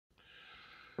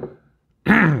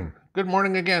Good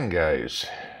morning again, guys.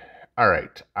 All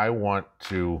right, I want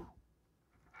to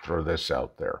throw this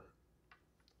out there.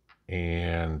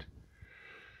 And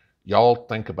y'all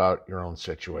think about your own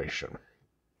situation.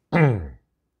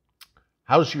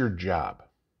 How's your job?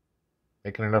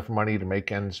 Making enough money to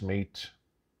make ends meet?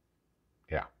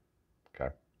 Yeah,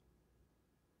 okay.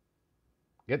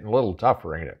 Getting a little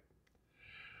tougher, ain't it?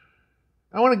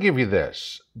 I want to give you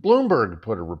this. Bloomberg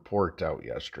put a report out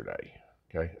yesterday.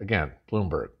 Okay, again,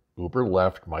 Bloomberg. Uber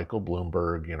left, Michael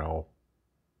Bloomberg, the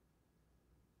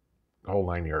whole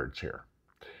 9 yards here.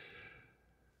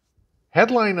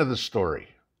 Headline of the story: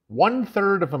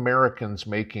 1/3 of Americans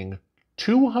making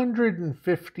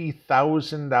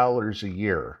 $250,000 a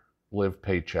year live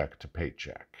paycheck to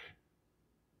paycheck.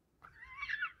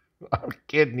 I'm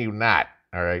kidding you not,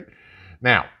 all right?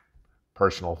 Now,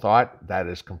 personal thought, that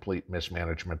is complete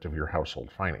mismanagement of your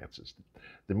household finances.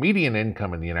 The median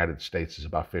income in the United States is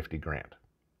about 50 grand,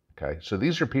 okay? So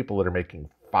these are people that are making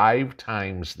 5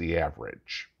 times the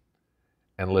average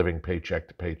and living paycheck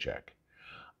to paycheck.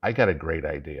 I got a great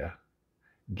idea.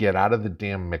 Get out of the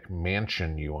damn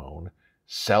McMansion you own,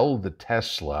 sell the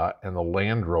Tesla and the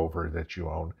Land Rover that you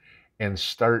own, and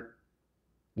start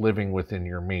living within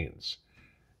your means.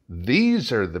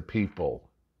 These are the people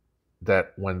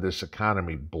that, when this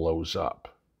economy blows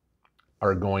up,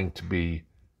 are going to be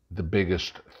the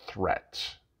biggest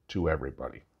threat to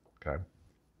everybody, okay?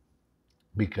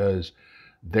 Because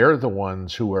they're the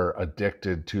ones who are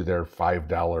addicted to their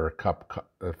 $5 a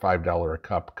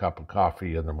cup of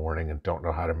coffee in the morning and don't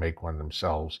know how to make one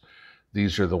themselves.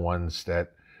 These are the ones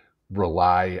that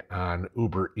rely on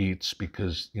Uber Eats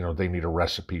because, they need a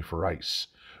recipe for ice.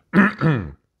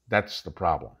 That's the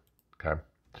problem, okay?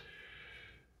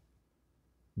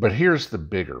 But here's the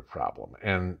bigger problem,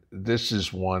 and this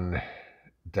is one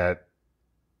that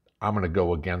I'm going to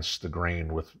go against the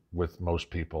grain with most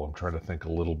people. I'm trying to think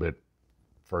a little bit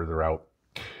further out.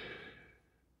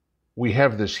 We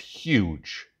have this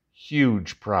huge,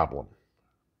 huge problem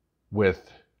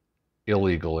with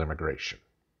illegal immigration.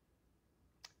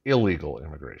 Illegal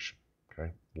immigration,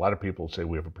 okay? A lot of people say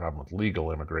we have a problem with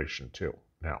legal immigration too.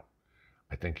 Now,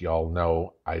 I think y'all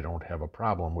know I don't have a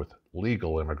problem with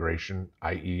legal immigration,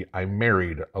 i.e. I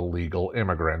married a legal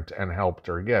immigrant and helped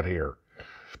her get here.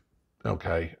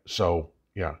 Okay, so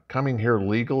yeah, coming here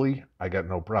legally, I got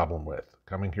no problem with.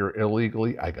 Coming here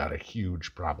illegally, I got a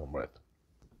huge problem with.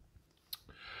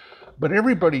 But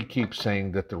everybody keeps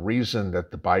saying that the reason that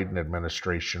the Biden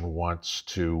administration wants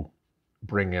to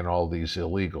bring in all these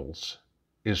illegals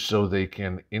is so they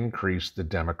can increase the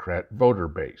Democrat voter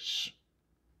base.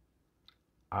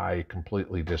 I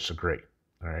completely disagree,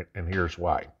 all right? And here's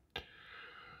why.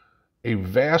 A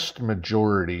vast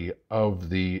majority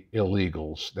of the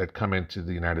illegals that come into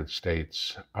the United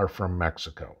States are from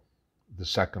Mexico. The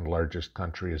second largest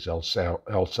country is El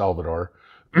Salvador,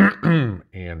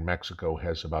 and Mexico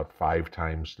has about 5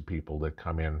 times the people that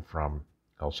come in from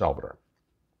El Salvador.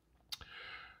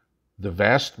 The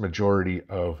vast majority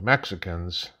of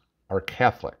Mexicans are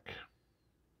Catholic.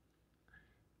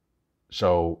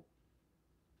 So,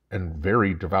 and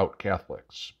very devout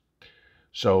Catholics.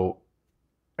 So,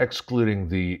 excluding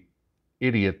the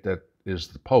idiot that is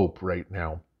the Pope right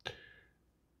now,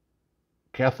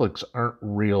 Catholics aren't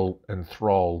real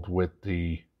enthralled with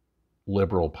the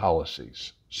liberal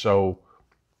policies. So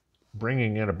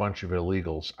bringing in a bunch of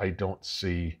illegals, I don't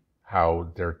see how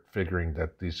they're figuring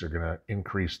that these are going to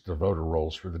increase the voter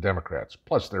rolls for the Democrats.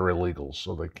 Plus, they're illegals,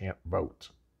 so they can't vote,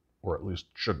 or at least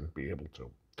shouldn't be able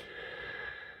to.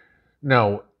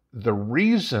 Now, the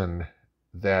reason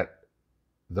that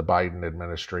the Biden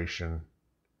administration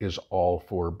is all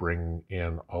for bringing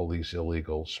in all these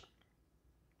illegals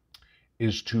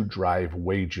is to drive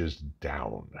wages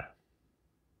down.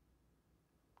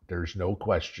 There's no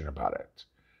question about it,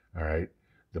 all right?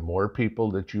 The more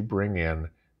people that you bring in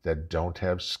that don't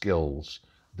have skills,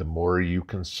 the more you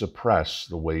can suppress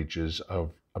the wages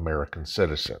of American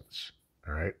citizens,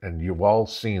 all right? And you've all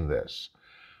seen this.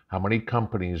 How many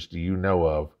companies do you know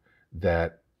of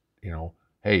that,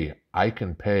 hey, I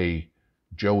can pay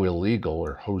Joe Illegal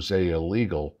or Jose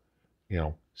Illegal,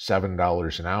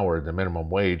 $7 an hour, the minimum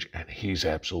wage, and he's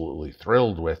absolutely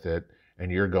thrilled with it. And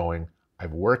you're going,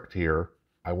 I've worked here,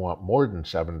 I want more than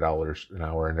 $7 an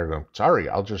hour. And they're going, sorry,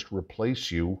 I'll just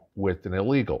replace you with an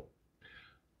illegal.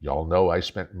 Y'all know I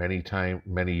spent many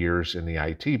years in the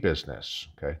IT business.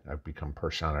 Okay, I've become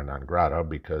persona non grata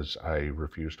because I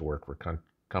refused to work for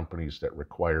companies that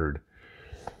required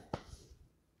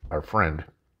our friend.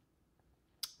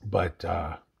 But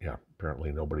yeah,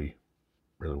 apparently nobody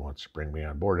really wants to bring me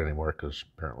on board anymore because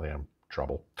apparently I'm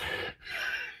trouble.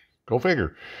 Go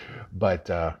figure. But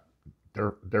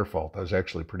their fault. I was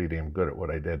actually pretty damn good at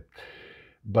what I did.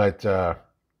 But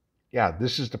yeah,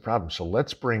 this is the problem. So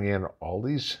let's bring in all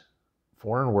these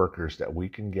foreign workers that we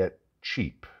can get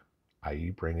cheap,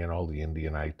 i.e., bring in all the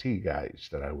Indian IT guys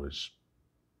that I was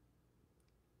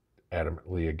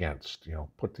adamantly against.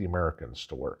 Put the Americans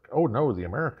to work. Oh no, the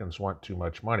Americans want too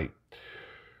much money.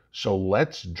 So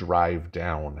let's drive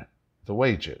down the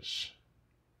wages.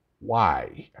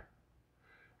 Why?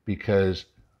 Because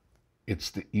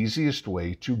it's the easiest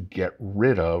way to get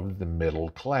rid of the middle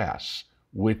class,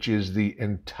 which is the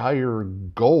entire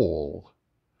goal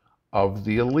of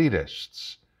the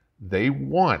elitists. They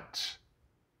want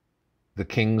the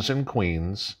kings and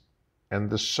queens and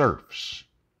the serfs,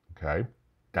 okay?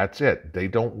 That's it. They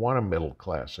don't want a middle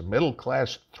class. A middle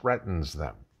class threatens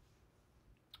them.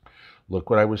 Look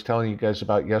what I was telling you guys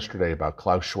about yesterday about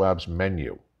Klaus Schwab's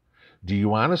menu. Do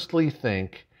you honestly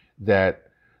think that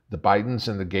the Bidens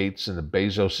and the Gates and the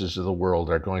Bezoses of the world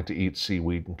are going to eat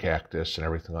seaweed and cactus and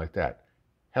everything like that?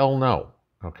 Hell no,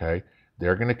 okay?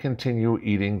 They're going to continue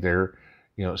eating their,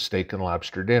 steak and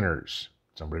lobster dinners.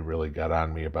 Somebody really got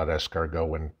on me about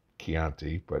escargot and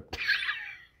Chianti, but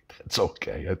that's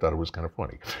okay. I thought it was kind of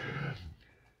funny.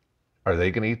 Are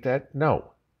they going to eat that?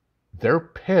 No. They're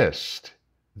pissed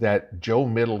that Joe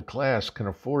middle class can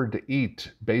afford to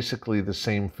eat basically the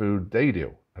same food they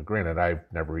do. Now, granted, I've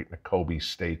never eaten a Kobe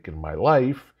steak in my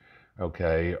life,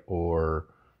 okay, or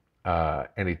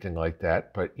anything like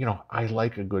that. But, I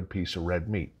like a good piece of red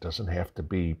meat. Doesn't have to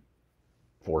be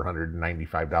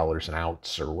 $495 an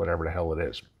ounce or whatever the hell it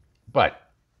is. But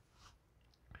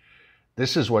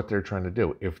this is what they're trying to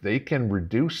do. If they can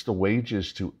reduce the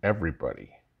wages to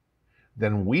everybody,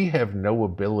 then we have no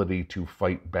ability to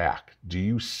fight back. Do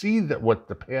you see that what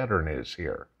the pattern is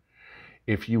here?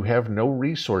 If you have no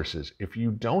resources, if you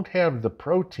don't have the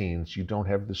proteins, you don't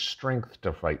have the strength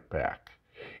to fight back.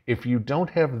 If you don't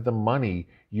have the money,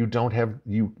 you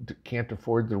can't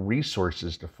afford the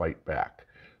resources to fight back.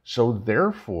 So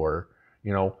therefore,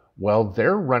 while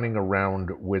they're running around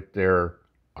with their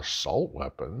assault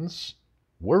weapons,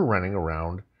 we're running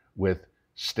around with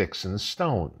sticks and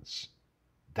stones.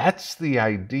 That's the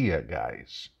idea,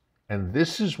 guys. And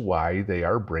this is why they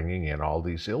are bringing in all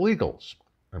these illegals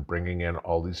and bringing in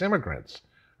all these immigrants,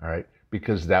 all right?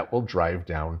 Because that will drive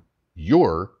down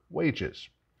your wages.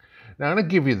 Now, I'm going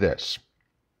to give you this.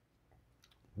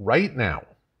 Right now,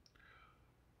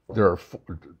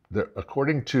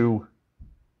 according to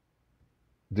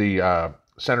the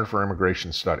Center for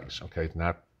Immigration Studies, okay,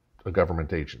 not a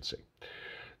government agency,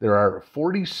 there are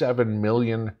 47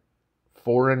 million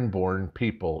foreign-born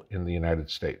people in the United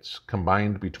States,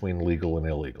 combined between legal and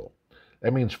illegal.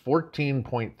 That means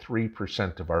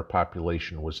 14.3% of our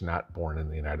population was not born in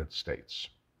the United States.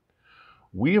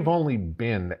 We have only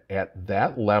been at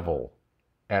that level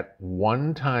at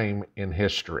one time in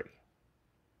history.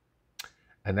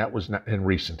 And that was not in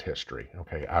recent history.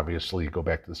 Okay, obviously, you go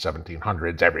back to the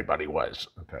 1700s, everybody was.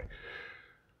 Okay.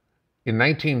 In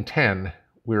 1910,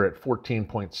 we were at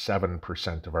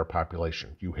 14.7% of our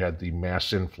population. You had the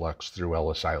mass influx through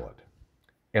Ellis Island.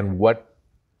 And what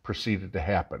proceeded to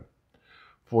happen?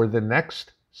 For the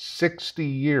next 60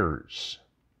 years,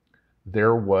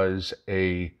 there was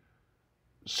a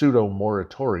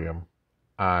pseudo-moratorium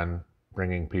on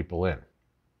bringing people in.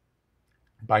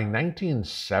 By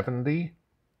 1970,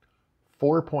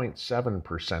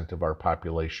 4.7% of our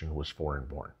population was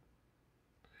foreign-born.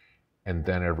 And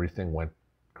then everything went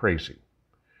crazy.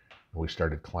 We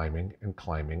started climbing and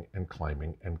climbing and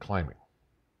climbing and climbing.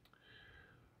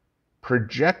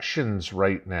 Projections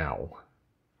right now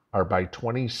are by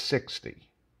 2060,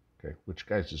 okay, which,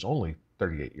 guys, is only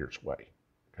 38 years away.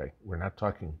 Okay, we're not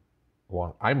talking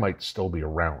long. I might still be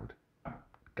around,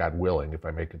 God willing, if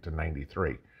I make it to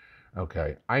 93.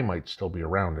 Okay, I might still be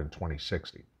around in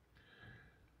 2060.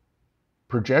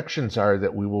 Projections are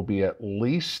that we will be at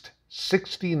least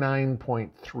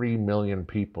 69.3 million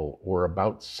people, or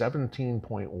about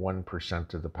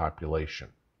 17.1% of the population.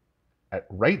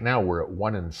 Right now, we're at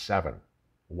 1 in 7.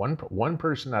 One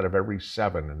person out of every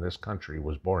 7 in this country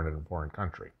was born in a foreign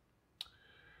country.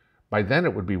 By then,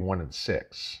 it would be 1 in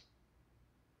 6.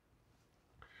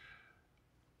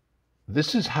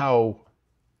 This is how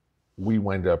we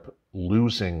wind up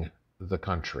losing the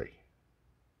country.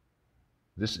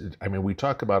 We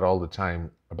talk about all the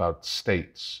time about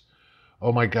states.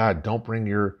 Oh my God, don't bring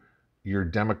your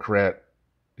Democrat,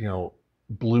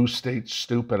 blue state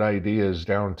stupid ideas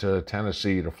down to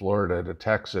Tennessee, to Florida, to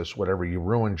Texas, whatever. You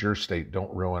ruined your state,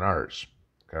 don't ruin ours,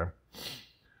 okay?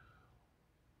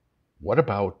 What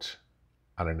about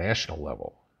on a national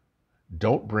level?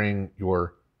 Don't bring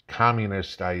your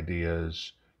communist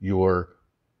ideas, your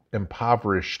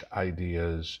impoverished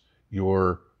ideas,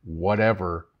 your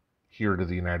whatever here to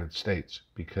the United States,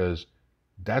 because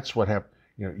that's what happens.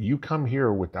 You know, you come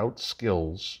here without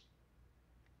skills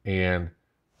and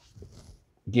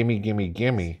gimme, gimme,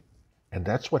 gimme, and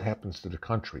that's what happens to the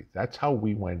country. That's how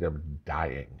we wind up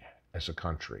dying as a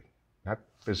country. Not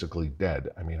physically dead.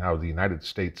 I mean, how the United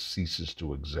States ceases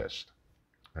to exist.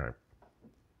 All right.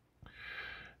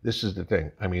 This is the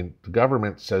thing. I mean, the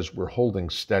government says we're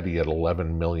holding steady at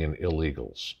 11 million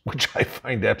illegals, which I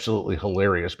find absolutely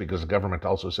hilarious because the government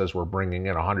also says we're bringing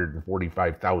in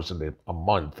 145,000 a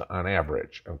month on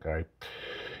average, okay?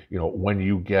 You know, when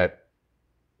you get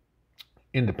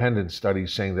independent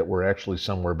studies saying that we're actually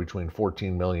somewhere between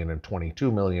 14 million and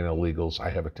 22 million illegals,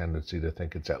 I have a tendency to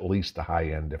think it's at least the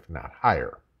high end, if not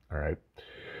higher, all right?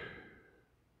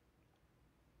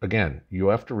 Again, you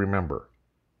have to remember,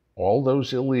 all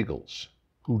those illegals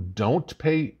who don't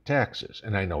pay taxes,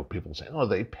 and I know people say, oh,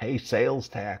 they pay sales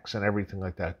tax and everything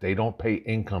like that. They don't pay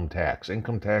income tax.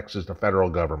 Income tax is the federal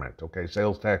government, okay?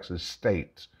 Sales tax is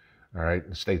states, all right?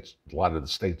 And states, a lot of the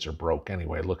states are broke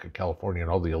anyway. Look at California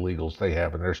and all the illegals they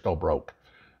have, and they're still broke,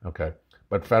 okay?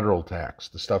 But federal tax,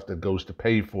 the stuff that goes to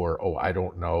pay for, oh, I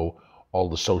don't know, all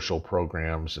the social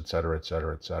programs, et cetera, et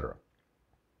cetera, et cetera.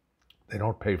 They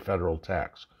don't pay federal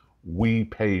tax. We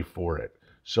pay for it.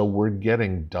 So we're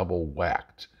getting double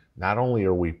whacked. Not only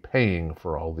are we paying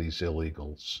for all these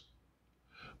illegals,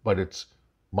 but it's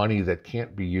money that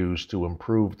can't be used to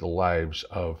improve the lives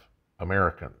of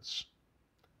Americans.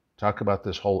 Talk about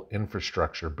this whole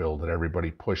infrastructure bill that everybody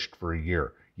pushed for a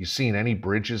year. You seen any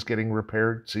bridges getting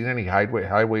repaired? Seen any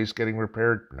highways getting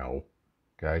repaired? No.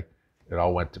 Okay. It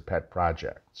all went to pet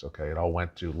projects. Okay. It all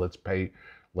went to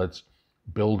let's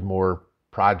build more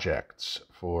projects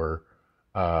for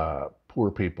poor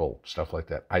people, stuff like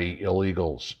that, i.e.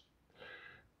 illegals.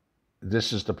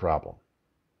 This is the problem.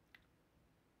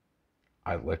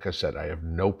 Like I said, I have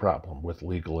no problem with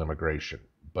legal immigration,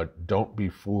 but don't be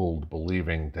fooled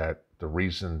believing that the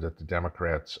reason that the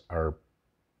Democrats are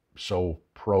so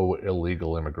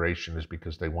pro-illegal immigration is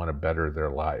because they want to better their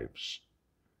lives.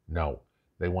 No,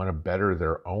 they want to better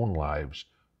their own lives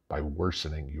by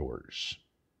worsening yours.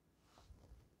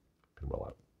 Pinball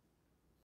out.